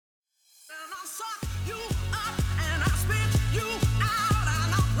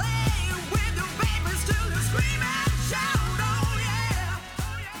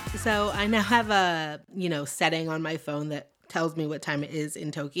So I now have a, setting on my phone that tells me what time it is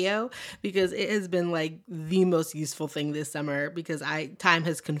in Tokyo because it has been like the most useful thing this summer because time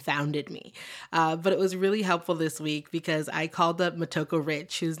has confounded me. But it was really helpful this week because I called up Motoko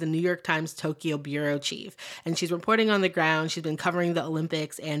Rich, who's the New York Times Tokyo bureau chief, and she's reporting on the ground. She's been covering the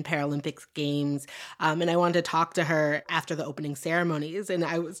Olympics and Paralympics games, and I wanted to talk to her after the opening ceremonies, and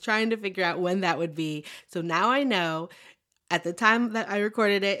I was trying to figure out when that would be. So now I know. At the time that I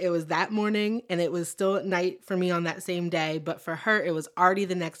recorded it, it was that morning and it was still at night for me on that same day. But for her, it was already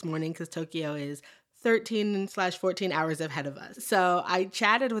the next morning because Tokyo is 13/14 hours ahead of us. So I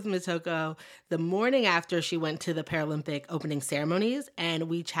chatted with Mitoko the morning after she went to the Paralympic opening ceremonies. And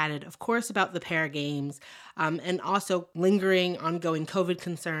we chatted, of course, about the Para Games and also lingering, ongoing COVID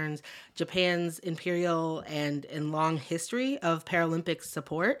concerns, Japan's imperial and long history of Paralympic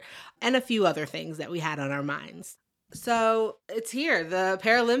support, and a few other things that we had on our minds. So it's here. The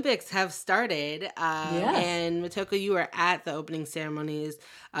Paralympics have started. Yes. And Motoko, you were at the opening ceremonies.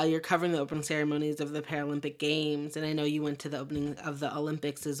 You're covering the opening ceremonies of the Paralympic Games. And I know you went to the opening of the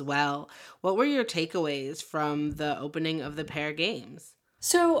Olympics as well. What were your takeaways from the opening of the Para Games?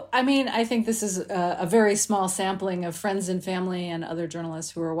 So, I think this is a very small sampling of friends and family and other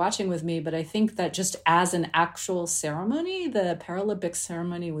journalists who are watching with me, but I think that just as an actual ceremony, the Paralympic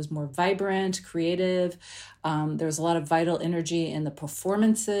ceremony was more vibrant, creative. There's a lot of vital energy in the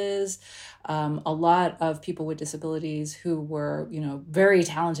performances. A lot of people with disabilities who were, very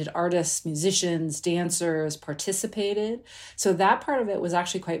talented artists, musicians, dancers participated. So that part of it was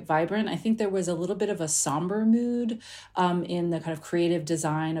actually quite vibrant. I think there was a little bit of a somber mood in the kind of creative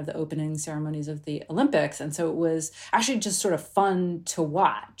design of the opening ceremonies of the Olympics. And so it was actually just sort of fun to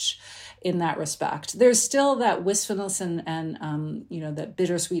watch in that respect. There's still that wistfulness and that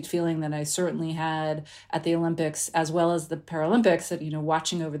bittersweet feeling that I certainly had at the Olympics as well as the Paralympics, that,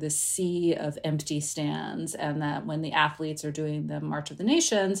 watching over this sea of empty stands, and that when the athletes are doing the March of the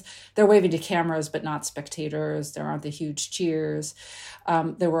Nations, they're waving to cameras, but not spectators. There aren't the huge cheers.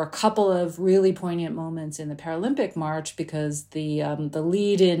 There were a couple of really poignant moments in the Paralympic March because the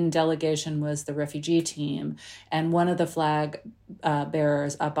lead-in delegation was the refugee team, and one of the flag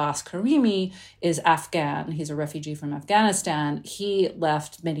bearers, Abbas Karimi, is Afghan. He's a refugee from Afghanistan. He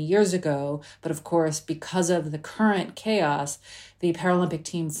left many years ago, but of course, because of the current chaos, the Paralympic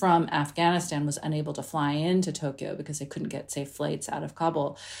team from Afghanistan was unable to fly into Tokyo because they couldn't get safe flights out of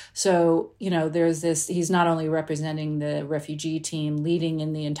Kabul. So, there's this, he's not only representing the refugee team leading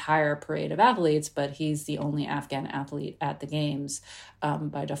in the entire parade of athletes, but he's the only Afghan athlete at the games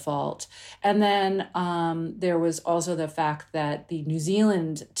by default. And then there was also the fact that the New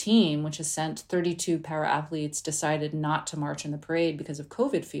Zealand team, which has sent 32 para-athletes, decided not to march in the parade because of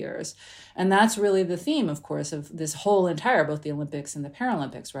COVID fears. And that's really the theme, of course, of this whole entire, both the Olympics and the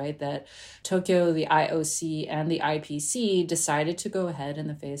Paralympics, right? That Tokyo, the IOC, and the IPC decided to go ahead in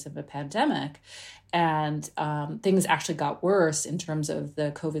the face of a pandemic. And things actually got worse in terms of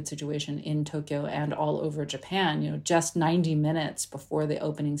the COVID situation in Tokyo and all over Japan. Just 90 minutes before the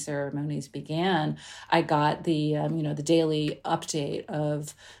opening ceremonies began, I got the daily update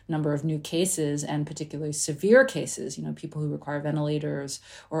of number of new cases, and particularly severe cases, people who require ventilators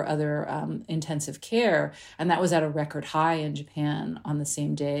or other intensive care. And that was at a record high in Japan on the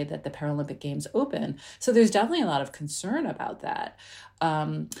same day that the Paralympic Games open. So there's definitely a lot of concern about that.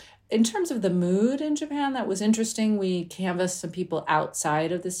 In terms of the mood in Japan, that was interesting. We canvassed some people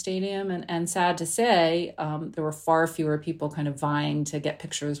outside of the stadium, and sad to say, there were far fewer people kind of vying to get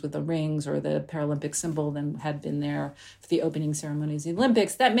pictures with the rings or the Paralympic symbol than had been there for the opening ceremonies of the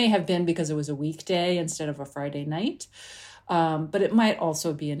Olympics. That may have been because it was a weekday instead of a Friday night. But it might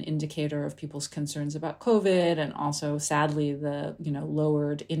also be an indicator of people's concerns about COVID, and also, sadly, the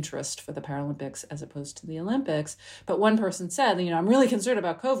lowered interest for the Paralympics as opposed to the Olympics. But one person said, I'm really concerned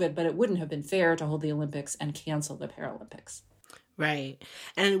about COVID, but it wouldn't have been fair to hold the Olympics and cancel the Paralympics. Right.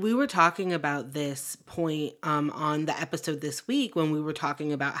 And we were talking about this point on the episode this week when we were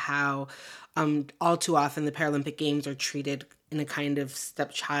talking about how all too often the Paralympic Games are treated in a kind of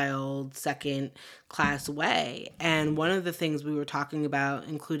stepchild, second class way. And one of the things we were talking about,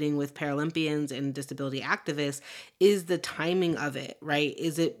 including with Paralympians and disability activists, is the timing of it, right?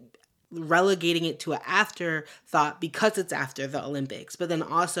 Is it relegating it to an afterthought because it's after the Olympics? But then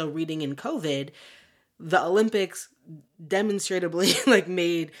also reading in COVID, the Olympics demonstrably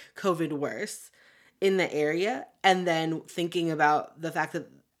made COVID worse in the area. And then thinking about the fact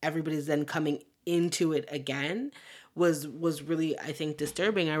that everybody's then coming into it again was really, I think,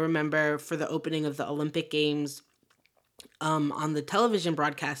 disturbing. I remember for the opening of the Olympic Games, on the television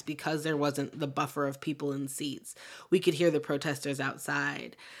broadcast, because there wasn't the buffer of people in seats, we could hear the protesters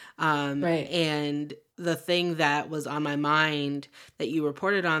outside. Right. And the thing that was on my mind that you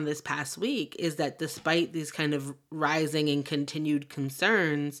reported on this past week is that despite these kind of rising and continued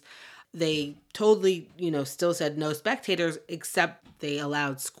concerns, they totally, still said no spectators, except they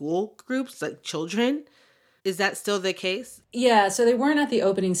allowed school groups, like children. Is that still the case? Yeah, so they weren't at the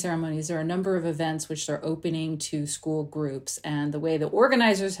opening ceremonies. There are a number of events which they're opening to school groups. And the way the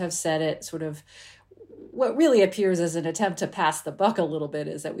organizers have said it, sort of what really appears as an attempt to pass the buck a little bit,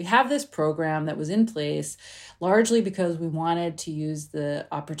 is that we have this program that was in place largely because we wanted to use the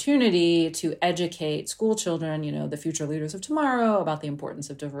opportunity to educate school children, the future leaders of tomorrow, about the importance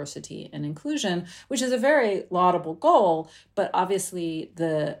of diversity and inclusion, which is a very laudable goal. But obviously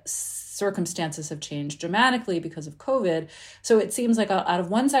the circumstances have changed dramatically because of COVID. So it seems like out of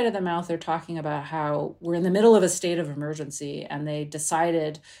one side of the mouth, they're talking about how we're in the middle of a state of emergency, and they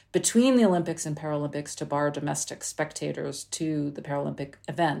decided between the Olympics and Paralympics to bar domestic spectators to the Paralympic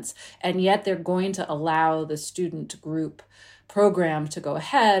events. And yet they're going to allow the student group program to go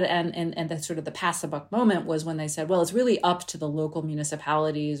ahead, and the sort of the pass the buck moment was when they said, well, it's really up to the local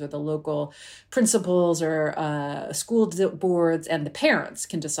municipalities or the local principals or school boards, and the parents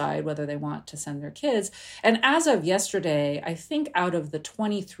can decide whether they want to send their kids. And as of yesterday, I think out of the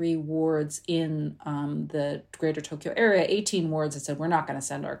 23 wards in the greater Tokyo area, 18 wards had said, we're not going to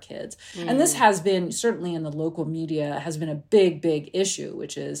send our kids. And this has been, certainly in the local media, has been a big, big issue,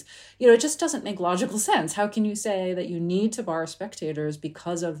 which is, it just doesn't make logical sense. How can you say that you need to bar spectators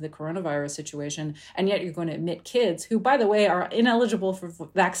because of the coronavirus situation, and yet you're going to admit kids who, by the way, are ineligible for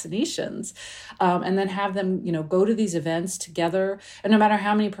vaccinations, and then have them, go to these events together? And no matter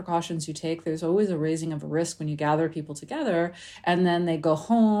how many precautions you take, there's always a raising of a risk when you gather people together, and then they go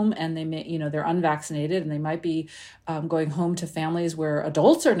home and they may, they're unvaccinated, and they might be going home to families where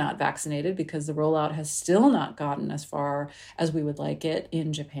adults are not vaccinated because the rollout has still not gotten as far as we would like it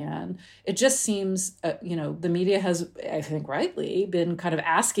in Japan. It just seems, the media has, I think rightly, been kind of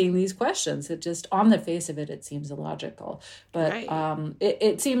asking these questions. It just, on the face of it, it seems illogical. But right.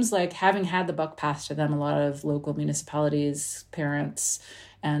 It seems like, having had the buck passed to them, a lot of local municipalities, parents,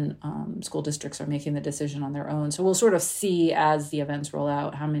 and school districts are making the decision on their own. So we'll sort of see as the events roll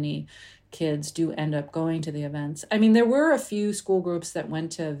out how many kids do end up going to the events. I mean, there were a few school groups that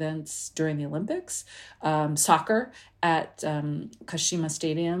went to events during the Olympics. Soccer at Kashima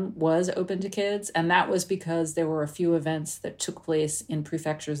Stadium was open to kids, and that was because there were a few events that took place in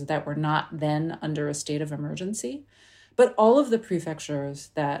prefectures that were not then under a state of emergency. But all of the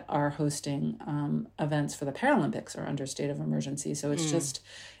prefectures that are hosting events for the Paralympics are under state of emergency. So it's just,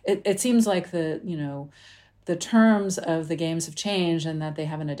 it seems like the terms of the games have changed, and that they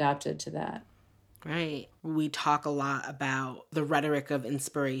haven't adapted to that. Right. We talk a lot about the rhetoric of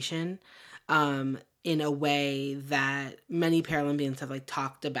inspiration in a way that many Paralympians have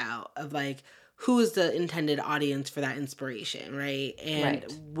talked about, of who is the intended audience for that inspiration, right? And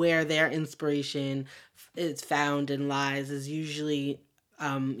where their inspiration is found and lies is usually,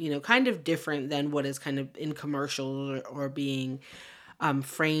 kind of different than what is kind of in commercials or being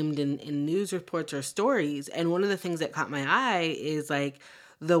framed in news reports or stories. And one of the things that caught my eye is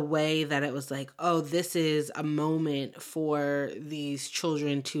the way that it was oh, this is a moment for these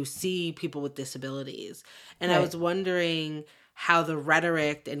children to see people with disabilities. And I was wondering how the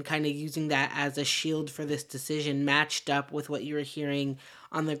rhetoric and kind of using that as a shield for this decision matched up with what you were hearing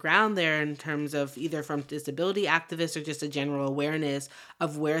on the ground there, in terms of either from disability activists or just a general awareness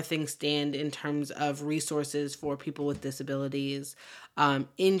of where things stand in terms of resources for people with disabilities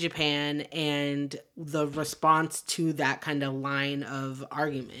in Japan, and the response to that kind of line of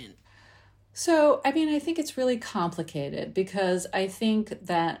argument. So, I mean, I think it's really complicated, because I think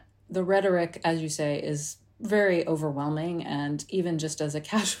that the rhetoric, as you say, is very overwhelming. And even just as a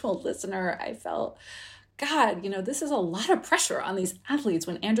casual listener, I felt, God, this is a lot of pressure on these athletes.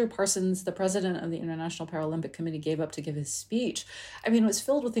 When Andrew Parsons, the president of the International Paralympic Committee, gave up to give his speech, I mean, it was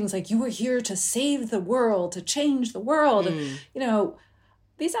filled with things like, you were here to save the world, to change the world. And,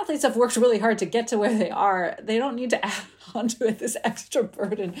 these athletes have worked really hard to get to where they are. They don't need to add onto it this extra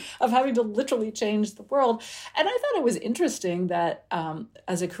burden of having to literally change the world. And I thought it was interesting that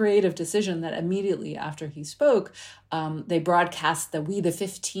as a creative decision, that immediately after he spoke, they broadcast the We the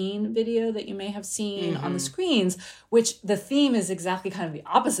 15 video that you may have seen on the screens, which the theme is exactly kind of the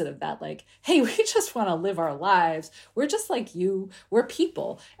opposite of that. Hey, we just want to live our lives. We're just like you. We're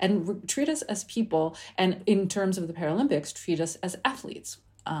people, and treat us as people. And in terms of the Paralympics, treat us as athletes.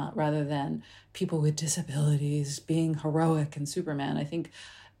 Rather than people with disabilities being heroic and Superman. I think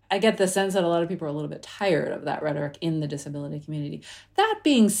I get the sense that a lot of people are a little bit tired of that rhetoric in the disability community. That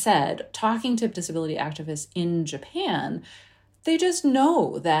being said, talking to disability activists in Japan, they just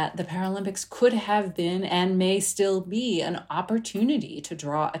know that the Paralympics could have been and may still be an opportunity to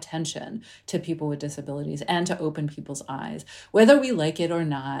draw attention to people with disabilities and to open people's eyes. Whether we like it or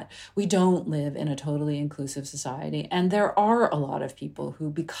not, we don't live in a totally inclusive society. And there are a lot of people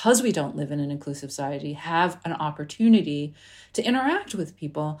who, because we don't live in an inclusive society, have an opportunity to interact with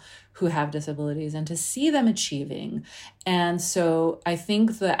people who have disabilities and to see them achieving. And so I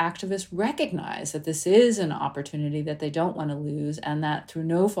think the activists recognize that this is an opportunity that they don't want to lose, and that through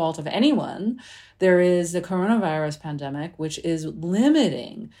no fault of anyone, there is the coronavirus pandemic, which is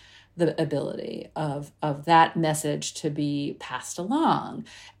limiting the ability of that message to be passed along.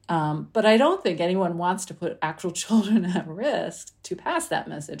 But I don't think anyone wants to put actual children at risk to pass that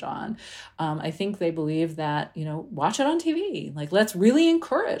message on. I think they believe that, watch it on TV. Like, let's really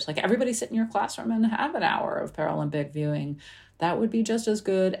encourage, like, everybody sit in your classroom and have an hour of Paralympic viewing. That would be just as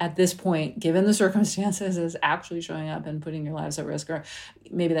good at this point, given the circumstances, as actually showing up and putting your lives at risk. Or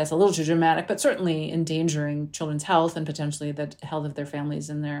maybe that's a little too dramatic, but certainly endangering children's health and potentially the health of their families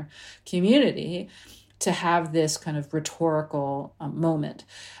and their community, to have this kind of rhetorical moment.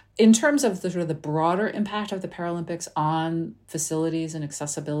 In terms of the broader impact of the Paralympics on facilities and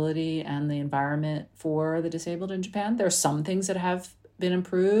accessibility and the environment for the disabled in Japan, there are some things that have been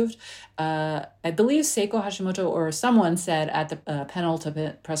improved. I believe Seiko Hashimoto or someone said at the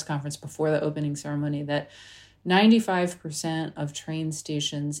penultimate press conference before the opening ceremony that 95% of train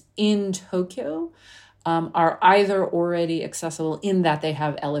stations in Tokyo are either already accessible in that they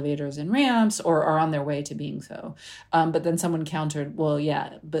have elevators and ramps, or are on their way to being so. But then someone countered, well,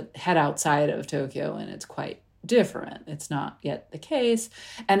 yeah, but head outside of Tokyo and it's quite different. It's not yet the case.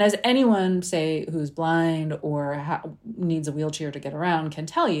 And as anyone, say, who's blind or needs a wheelchair to get around can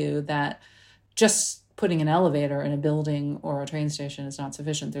tell you, that just putting an elevator in a building or a train station is not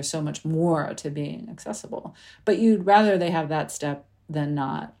sufficient. There's so much more to being accessible. But you'd rather they have that step than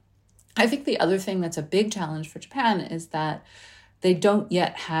not. I think the other thing that's a big challenge for Japan is that they don't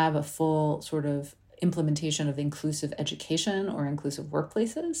yet have a full sort of implementation of inclusive education or inclusive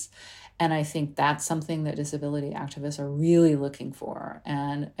workplaces. And I think that's something that disability activists are really looking for.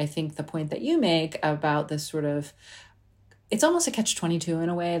 And I think the point that you make about this sort of, it's almost a catch-22 in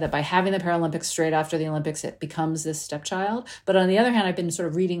a way, that by having the Paralympics straight after the Olympics, it becomes this stepchild. But on the other hand, I've been sort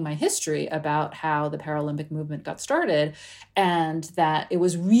of reading my history about how the Paralympic movement got started, and that it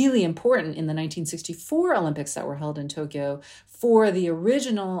was really important in the 1964 Olympics that were held in Tokyo for the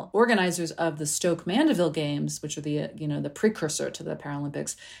original organizers of the Stoke Mandeville Games, which are the precursor to the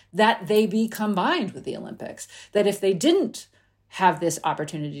Paralympics, that they be combined with the Olympics. That if they didn't have this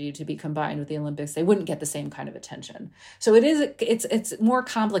opportunity to be combined with the Olympics, they wouldn't get the same kind of attention. So it's more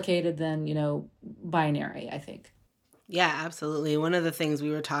complicated than, binary, I think. Yeah, absolutely. One of the things we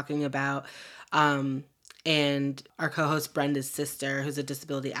were talking about, and our co-host Brenda's sister, who's a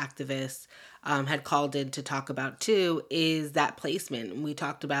disability activist, had called in to talk about too, is that placement. And we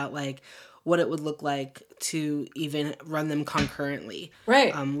talked about what it would look like to even run them concurrently.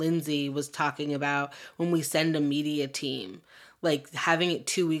 Right. Lindsay was talking about when we send a media team, having it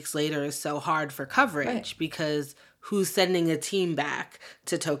 2 weeks later is so hard for coverage, right? Because who's sending a team back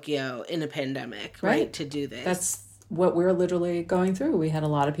to Tokyo in a pandemic, right? To do this. That's what we're literally going through. We had a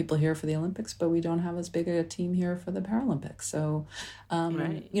lot of people here for the Olympics, but we don't have as big a team here for the Paralympics. So,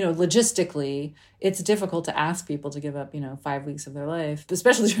 logistically, it's difficult to ask people to give up, 5 weeks of their life,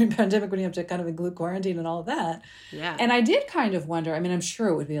 especially during pandemic when you have to kind of include quarantine and all of that. Yeah. And I did kind of wonder, I'm sure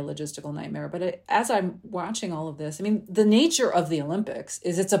it would be a logistical nightmare, but as I'm watching all of this, the nature of the Olympics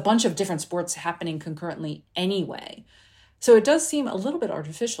is it's a bunch of different sports happening concurrently anyway. So it does seem a little bit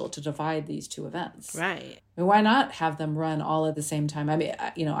artificial to divide these two events. Right. Why not have them run all at the same time?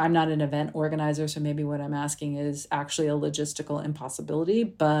 I'm not an event organizer, so maybe what I'm asking is actually a logistical impossibility.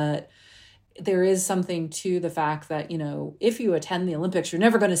 But there is something to the fact that, if you attend the Olympics, you're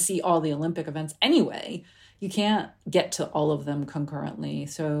never going to see all the Olympic events anyway. You can't get to all of them concurrently.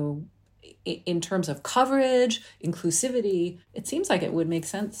 So in terms of coverage, inclusivity, it seems like it would make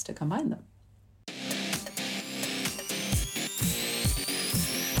sense to combine them.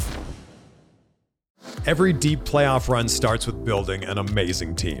 Every deep playoff run starts with building an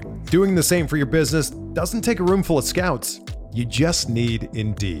amazing team. Doing the same for your business doesn't take a room full of scouts. You just need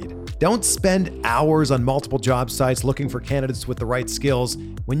Indeed. Don't spend hours on multiple job sites looking for candidates with the right skills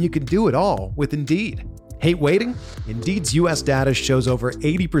when you can do it all with Indeed. Hate waiting? Indeed's US data shows over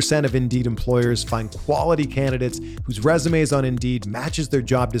 80% of Indeed employers find quality candidates whose resumes on Indeed matches their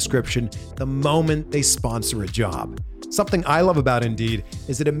job description the moment they sponsor a job. Something I love about Indeed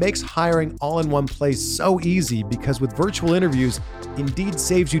is that it makes hiring all in one place so easy because with virtual interviews, Indeed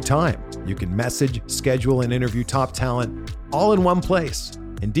saves you time. You can message, schedule, and interview top talent all in one place.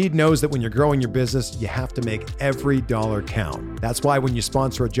 Indeed knows that when you're growing your business, you have to make every dollar count. That's why when you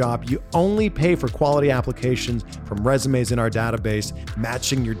sponsor a job, you only pay for quality applications from resumes in our database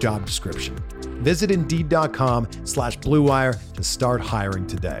matching your job description. Visit Indeed.com/Blue Wire to start hiring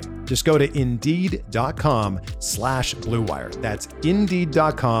today. Just go to Indeed.com/Blue Wire. That's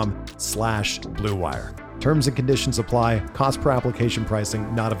Indeed.com/Blue Wire. Terms and conditions apply. Cost per application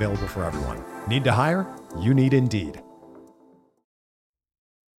pricing not available for everyone. Need to hire? You need Indeed.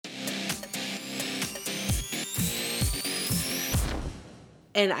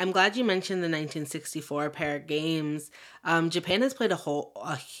 And I'm glad you mentioned the 1964 Para Games. Japan has played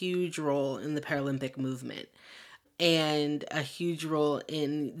a huge role in the Paralympic movement, and a huge role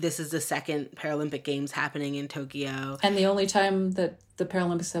in, this is the second Paralympic Games happening in Tokyo. And the only time that the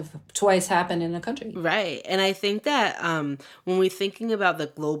Paralympics have twice happened in a country. Right. And I think that when we're thinking about the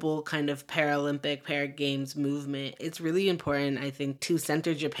global kind of Paralympic, Para Games movement, it's really important, I think, to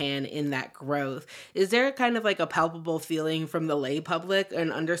center Japan in that growth. Is there kind of like a palpable feeling from the lay public,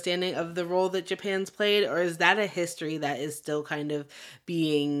 an understanding of the role that Japan's played? Or is that a history that is still kind of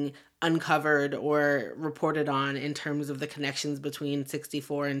being uncovered or reported on in terms of the connections between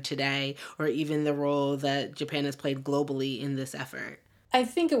 64 and today, or even the role that Japan has played globally in this effort? I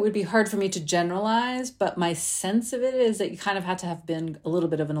think it would be hard for me to generalize, but my sense of it is that you kind of had to have been a little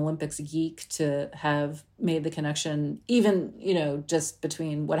bit of an Olympics geek to have made the connection, even, just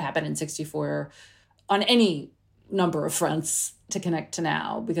between what happened in 64 on any number of fronts to connect to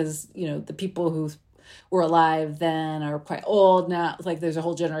now, because, the people who were alive then are quite old now. Like there's a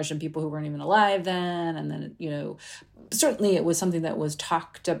whole generation of people who weren't even alive then. And then, certainly it was something that was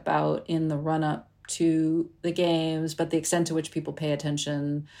talked about in the run up to the games, but the extent to which people pay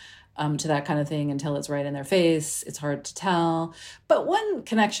attention to that kind of thing until it's right in their face, it's hard to tell. But one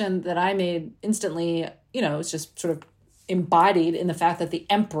connection that I made instantly, it's just sort of embodied in the fact that the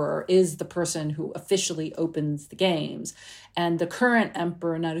emperor is the person who officially opens the games. And the current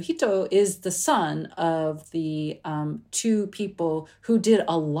emperor, Naruhito, is the son of the two people who did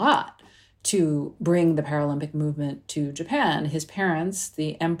a lot to bring the Paralympic movement to Japan. His parents,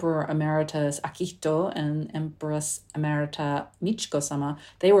 the Emperor Emeritus Akihito and Empress Emerita Michiko-sama,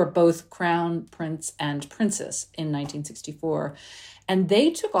 they were both crown prince and princess in 1964. And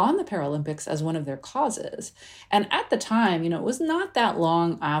they took on the Paralympics as one of their causes. And at the time, it was not that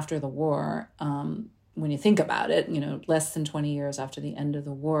long after the war, when you think about it, less than 20 years after the end of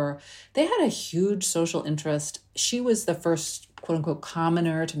the war, they had a huge social interest. She was the first, quote unquote,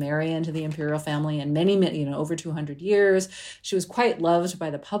 commoner to marry into the imperial family in many, over 200 years. She was quite loved by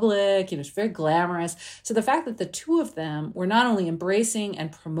the public. She's very glamorous. So the fact that the two of them were not only embracing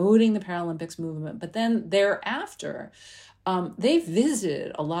and promoting the Paralympics movement, but then thereafter, they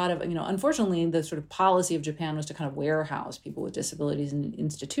visited a lot of, unfortunately, the sort of policy of Japan was to kind of warehouse people with disabilities in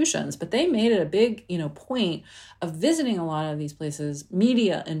institutions, but they made it a big, point of visiting a lot of these places,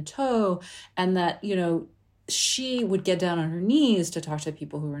 media in tow, and that, she would get down on her knees to talk to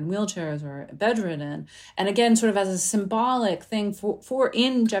people who were in wheelchairs or bedridden. And again, sort of as a symbolic thing for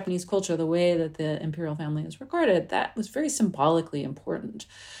in Japanese culture, the way that the imperial family is regarded, that was very symbolically important.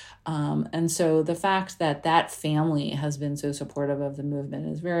 And so the fact that that family has been so supportive of the movement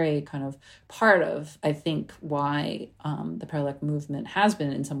is very kind of part of, I think, why the Paralympic movement has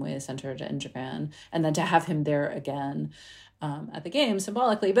been in some ways centered in Japan. And then to have him there again at the Games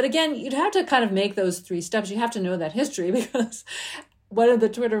symbolically. But again, you'd have to kind of make those three steps. You have to know that history, because one of the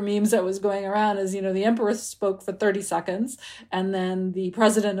Twitter memes that was going around is, the emperor spoke for 30 seconds, and then the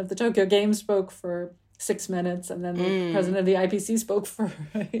president of the Tokyo Games spoke for 6 minutes, and then the president of the IPC spoke for,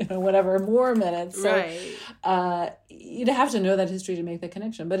 whatever, more minutes. So right. You'd have to know that history to make the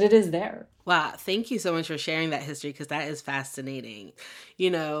connection, but it is there. Wow. Thank you so much for sharing that history, because that is fascinating.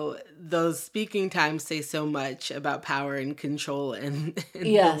 Those speaking times say so much about power and control and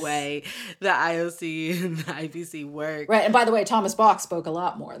the way the IOC and the IPC work. Right. And by the way, Thomas Bach spoke a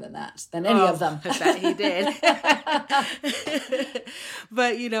lot more than any of them. I bet he did.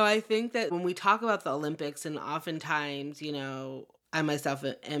 But, I think that when we talk about the Olympics, and oftentimes, I myself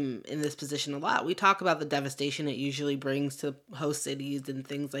am in this position a lot, we talk about the devastation it usually brings to host cities and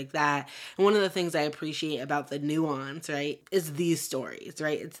things like that. And one of the things I appreciate about the nuance, right, is these stories,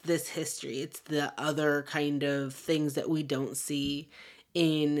 right? It's this history. It's the other kind of things that we don't see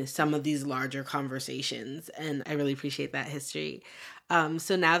in some of these larger conversations. And I really appreciate that history.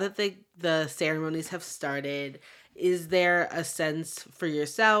 So now that the ceremonies have started Is there a sense for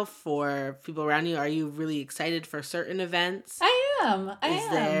yourself, for people around you? Are you really excited for certain events? I am. Is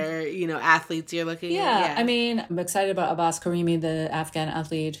there, athletes you're looking at? Yeah, I mean, I'm excited about Abbas Karimi, the Afghan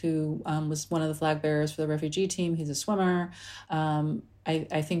athlete who was one of the flag bearers for the refugee team. He's a swimmer.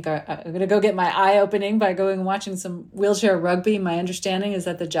 I think I'm going to go get my eye opening by going and watching some wheelchair rugby. My understanding is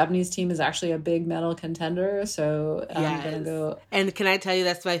that the Japanese team is actually a big medal contender. So I'm going to go. And can I tell you,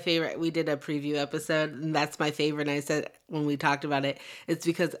 that's my favorite. We did a preview episode and that's my favorite. And I said, when we talked about it, it's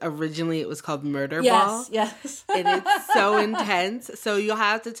because originally it was called Murder Ball. Yes. And it's so intense. So you'll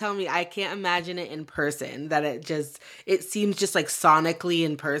have to tell me, I can't imagine it in person, that it seems just like sonically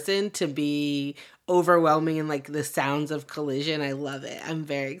in person to be overwhelming and like the sounds of collision. I love it. I'm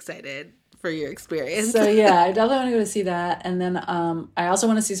very excited for your experience. So yeah, I definitely want to go to see that. And then I also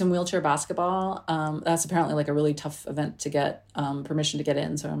want to see some wheelchair basketball. That's apparently like a really tough event to get permission to get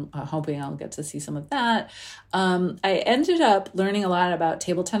in. So I'm hoping I'll get to see some of that. I ended up learning a lot about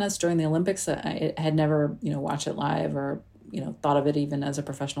table tennis during the Olympics. I had never, watched it live or, thought of it even as a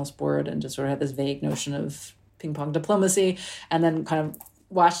professional sport, and just sort of had this vague notion of ping pong diplomacy, and then kind of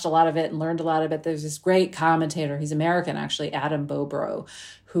watched a lot of it and learned a lot of it. There's this great commentator, he's American actually, Adam Bobrow,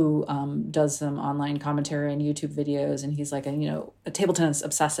 who does some online commentary and YouTube videos, and he's like a table tennis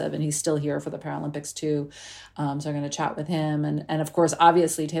obsessive, and he's still here for the Paralympics too. So I'm going to chat with him, and of course,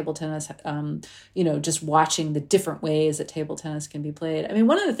 obviously, table tennis. Just watching the different ways that table tennis can be played. I mean,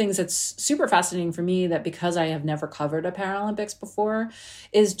 one of the things that's super fascinating for me, that because I have never covered a Paralympics before,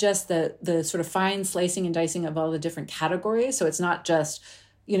 is just the sort of fine slicing and dicing of all the different categories. So it's not just,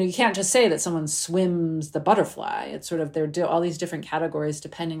 you can't just say that someone swims the butterfly. It's sort of, there are all these different categories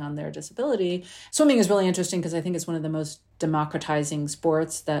depending on their disability. Swimming is really interesting because I think it's one of the most democratizing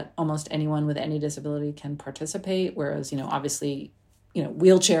sports that almost anyone with any disability can participate. Whereas, obviously,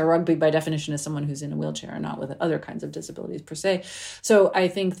 wheelchair rugby by definition is someone who's in a wheelchair and not with other kinds of disabilities per se. So I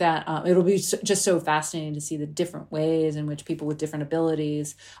think that it'll be just so fascinating to see the different ways in which people with different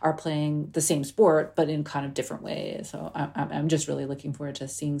abilities are playing the same sport, but in kind of different ways. So I'm just really looking forward to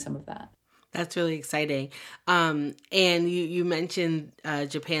seeing some of that. That's really exciting. And you mentioned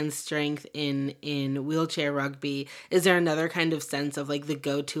Japan's strength in wheelchair rugby. Is there another kind of sense of like the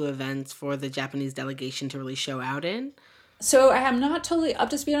go-to events for the Japanese delegation to really show out in? So I am not totally up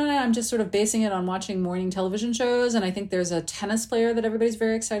to speed on it. I'm just sort of basing it on watching morning television shows. And I think there's a tennis player that everybody's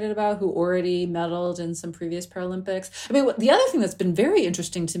very excited about who already medaled in some previous Paralympics. I mean, the other thing that's been very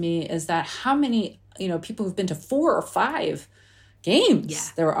interesting to me is that how many, people who've been to 4 or 5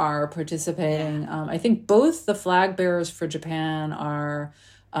 games there are participating. I think both the flag bearers for Japan are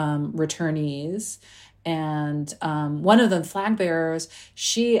returnees. And one of the flag bearers,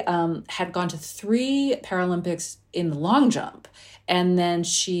 she had gone to 3 Paralympics in the long jump. And then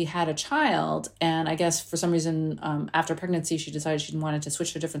she had a child. And I guess for some reason, after pregnancy, she decided she wanted to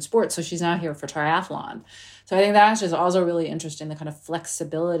switch to a different sport. So she's now here for triathlon. So I think that's just also really interesting, the kind of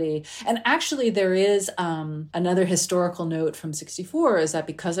flexibility. And actually, there is another historical note from 1964 is that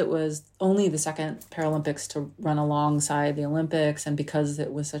because it was only the second Paralympics to run alongside the Olympics, and because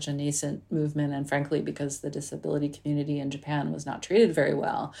it was such a nascent movement, and frankly, because the disability community in Japan was not treated very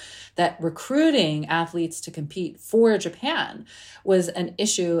well, that recruiting athletes to compete for Japan was an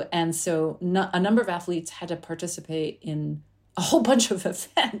issue. And so a number of athletes had to participate in a whole bunch of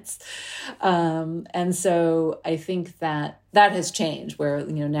events. And so I think that has changed where,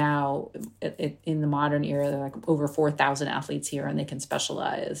 now in the modern era, there are like over 4,000 athletes here and they can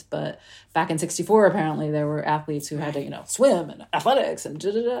specialize. But back in 1964, apparently there were athletes who had to, swim and athletics and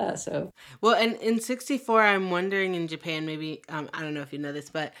da-da-da. So, well, and in 1964, I'm wondering in Japan, maybe, I don't know if you know this,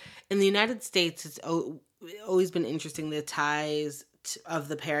 but in the United States, it's always been interesting, the ties of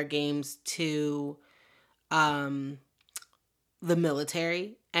the Para Games to the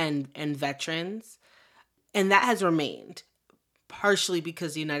military and veterans. And that has remained, partially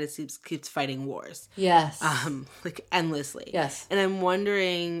because the United States keeps fighting wars. Yes. Like endlessly. Yes. And I'm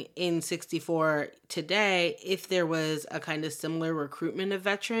wondering in 1964 today if there was a kind of similar recruitment of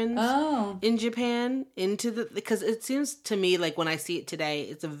veterans in Japan because it seems to me like when I see it today,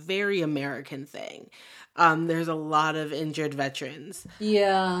 it's a very American thing. There's a lot of injured veterans.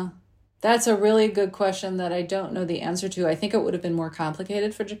 Yeah. That's a really good question that I don't know the answer to. I think it would have been more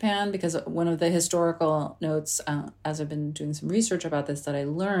complicated for Japan because one of the historical notes, as I've been doing some research about this, that I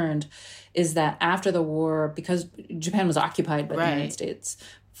learned is that after the war, because Japan was occupied by the United States,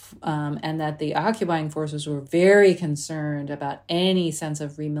 and that the occupying forces were very concerned about any sense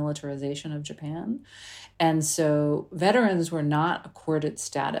of remilitarization of Japan. And so veterans were not accorded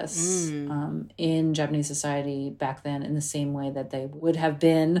status in Japanese society back then in the same way that they would have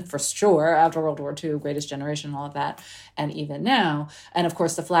been, for sure, after World War II, Greatest Generation, all of that, and even now. And of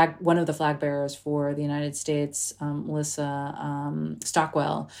course, one of the flag bearers for the United States, Melissa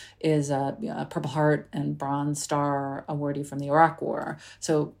Stockwell, is a Purple Heart and Bronze Star awardee from the Iraq War.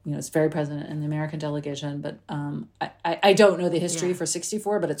 So, it's very present in the American delegation. But I don't know the history for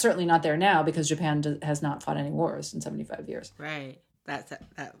 64, but it's certainly not there now because Japan has not fought any wars in 75 years. Right. That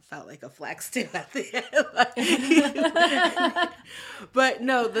felt like a flex too at the end. But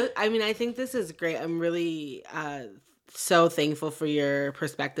no, I think this is great. I'm really so thankful for your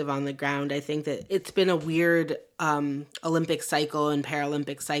perspective on the ground. I think that it's been a weird Olympic cycle and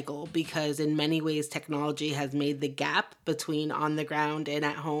Paralympic cycle because in many ways technology has made the gap between on the ground and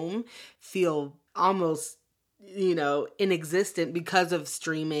at home feel almost inexistent because of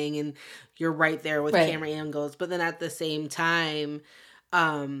streaming and you're right there with camera angles. But then at the same time,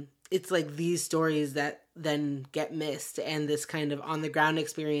 it's like these stories that then get missed. And this kind of on the ground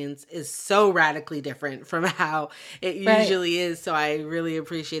experience is so radically different from how it usually is. So I really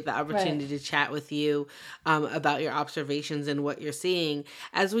appreciate the opportunity to chat with you about your observations and what you're seeing.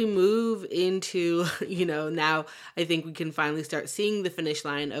 As we move into, now I think we can finally start seeing the finish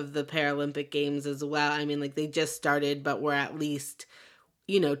line of the Paralympic Games as well. I mean, like they just started, but we're at least,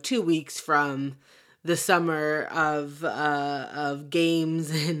 2 weeks from the summer of games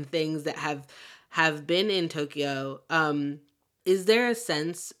and things that have been in Tokyo. Is there a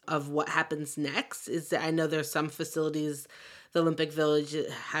sense of what happens next? I know there's some facilities, the Olympic Village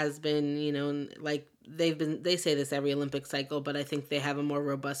has been, they say this every Olympic cycle, but I think they have a more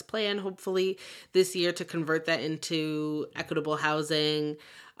robust plan, hopefully this year, to convert that into equitable housing.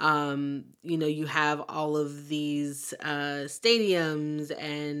 You have all of these stadiums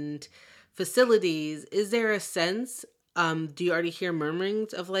and facilities. Is there a sense, do you already hear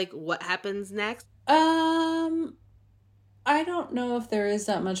murmurings of like what happens next? I don't know if there is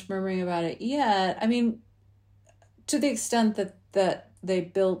that much murmuring about it yet. I mean, to the extent that they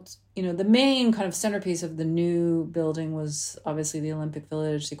built, the main kind of centerpiece of the new building was obviously the Olympic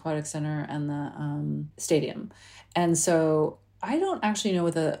Village, the Aquatic Center, and the stadium. And so I don't actually know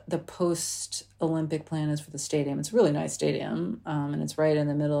what the post-Olympic plan is for the stadium. It's a really nice stadium, and it's right in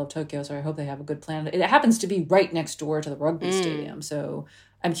the middle of Tokyo, so I hope they have a good plan. It happens to be right next door to the rugby stadium, so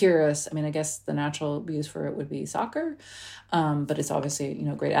I'm curious. I mean, I guess the natural use for it would be soccer, but it's obviously,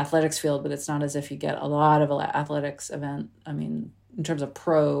 great athletics field, but it's not as if you get a lot of athletics event. I mean, in terms of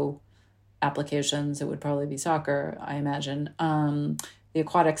pro applications, it would probably be soccer, I imagine. The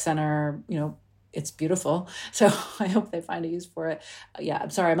Aquatic Center, it's beautiful. So I hope they find a use for it. Yeah, I'm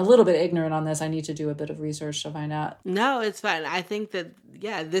sorry. I'm a little bit ignorant on this. I need to do a bit of research to find out. No, it's fine. I think that,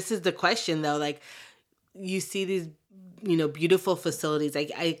 this is the question though. Like you see these, beautiful facilities.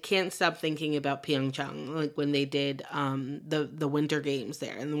 I can't stop thinking about Pyeongchang, like when they did the Winter Games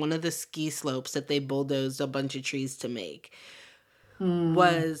there. And one of the ski slopes that they bulldozed a bunch of trees to make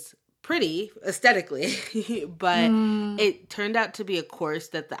was pretty aesthetically, but it turned out to be a course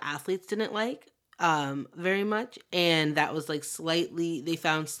that the athletes didn't like very much, and that was like they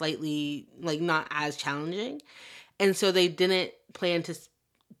found slightly like not as challenging, and so they didn't plan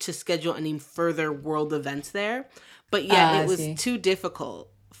to schedule any further world events there. But it was too difficult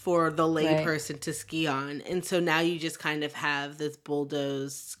for the lay person to ski on, and so now you just kind of have this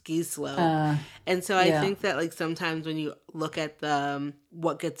bulldozed ski slope. And so I think that like sometimes when you look at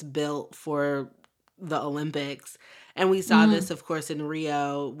what gets built for the Olympics, and we saw this, of course, in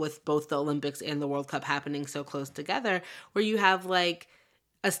Rio with both the Olympics and the World Cup happening so close together, where you have like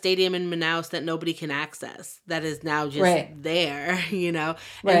a stadium in Manaus that nobody can access that is now just there,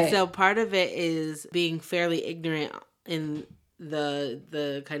 And so part of it is being fairly ignorant in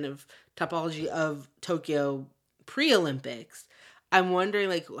the kind of topology of Tokyo pre-Olympics. I'm wondering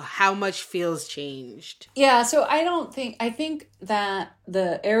like how much feels changed. Yeah, so I think that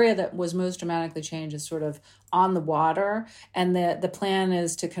the area that was most dramatically changed is sort of on the water, and the plan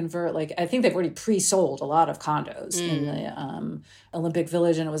is to convert, like, I think they've already pre-sold a lot of condos in the Olympic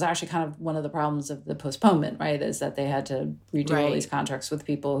Village, and it was actually kind of one of the problems of the postponement, right, is that they had to redo all these contracts with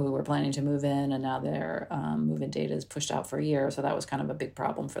people who were planning to move in, and now their move-in date is pushed out for a year, so that was kind of a big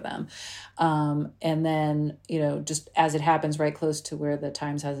problem for them. And then, just as it happens right close to where the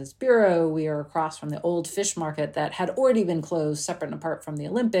Times has its bureau, we are across from the old fish market that had already been closed separate and apart from the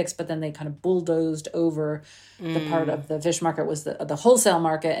Olympics, but then they kind of bulldozed over the part of the fish market was the wholesale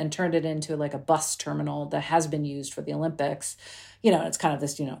market, and turned it into like a bus terminal that has been used for the Olympics. It's kind of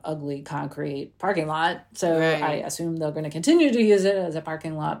this, ugly concrete parking lot. So right. I assume they're going to continue to use it as a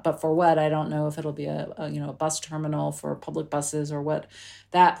parking lot, but for what, I don't know if it'll be a bus terminal for public buses or what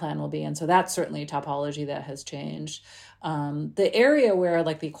that plan will be. And so that's certainly a topology that has changed. The area where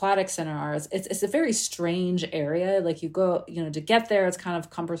like the aquatic center are, it's a very strange area. Like you go, to get there, it's kind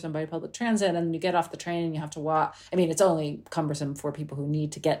of cumbersome by public transit, and then you get off the train and you have to walk. I mean, it's only cumbersome for people who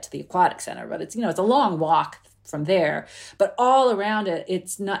need to get to the aquatic center, but it's, it's a long walk from there. But all around it,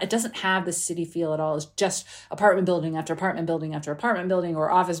 it doesn't have the city feel at all. It's just apartment building after apartment building after apartment building,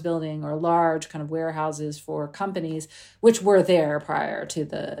 or office building, or large kind of warehouses for companies, which were there prior to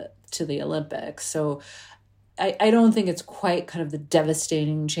the Olympics. So I don't think it's quite kind of the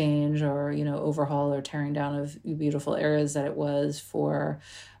devastating change or, overhaul or tearing down of beautiful areas that it was for,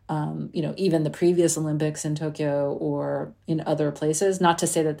 even the previous Olympics in Tokyo or in other places. Not to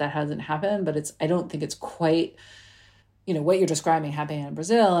say that hasn't happened, but I don't think it's quite, what you're describing happening in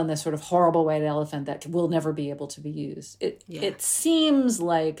Brazil and this sort of horrible white elephant that will never be able to be used. It seems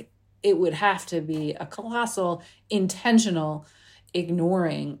like it would have to be a colossal, intentional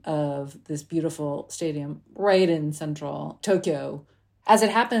ignoring of this beautiful stadium right in central Tokyo. As it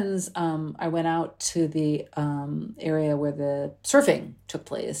happens, I went out to the area where the surfing took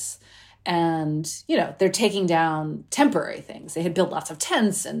place, and they're taking down temporary things. They had built lots of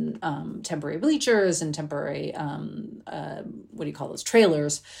tents and temporary bleachers and temporary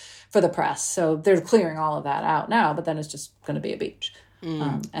trailers for the press. So they're clearing all of that out now, but then it's just going to be a beach,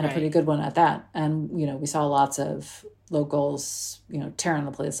 and a pretty good one at that. And we saw lots of locals, tearing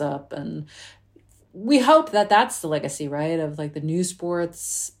the place up. And we hope that that's the legacy, right, of like the new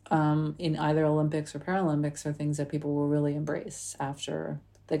sports in either Olympics or Paralympics are things that people will really embrace after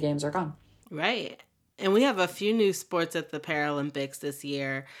the games are gone. Right. And we have a few new sports at the Paralympics this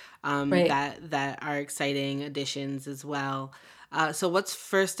year that are exciting additions as well. So what's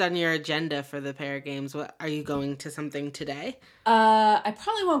first on your agenda for the Para Games? What are you going to something today? I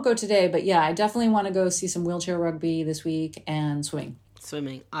probably won't go today, but yeah, I definitely want to go see some wheelchair rugby this week and swimming.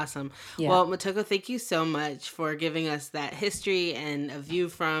 Swimming. Awesome. Yeah. Well, Motoko, thank you so much for giving us that history and a view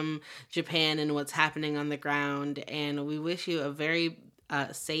from Japan and what's happening on the ground. And we wish you a very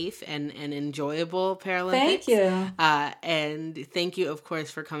safe and enjoyable Paralympics. Thank you. And thank you, of course,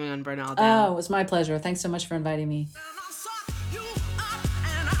 for coming on Burn It All Down. Oh, it was my pleasure. Thanks so much for inviting me.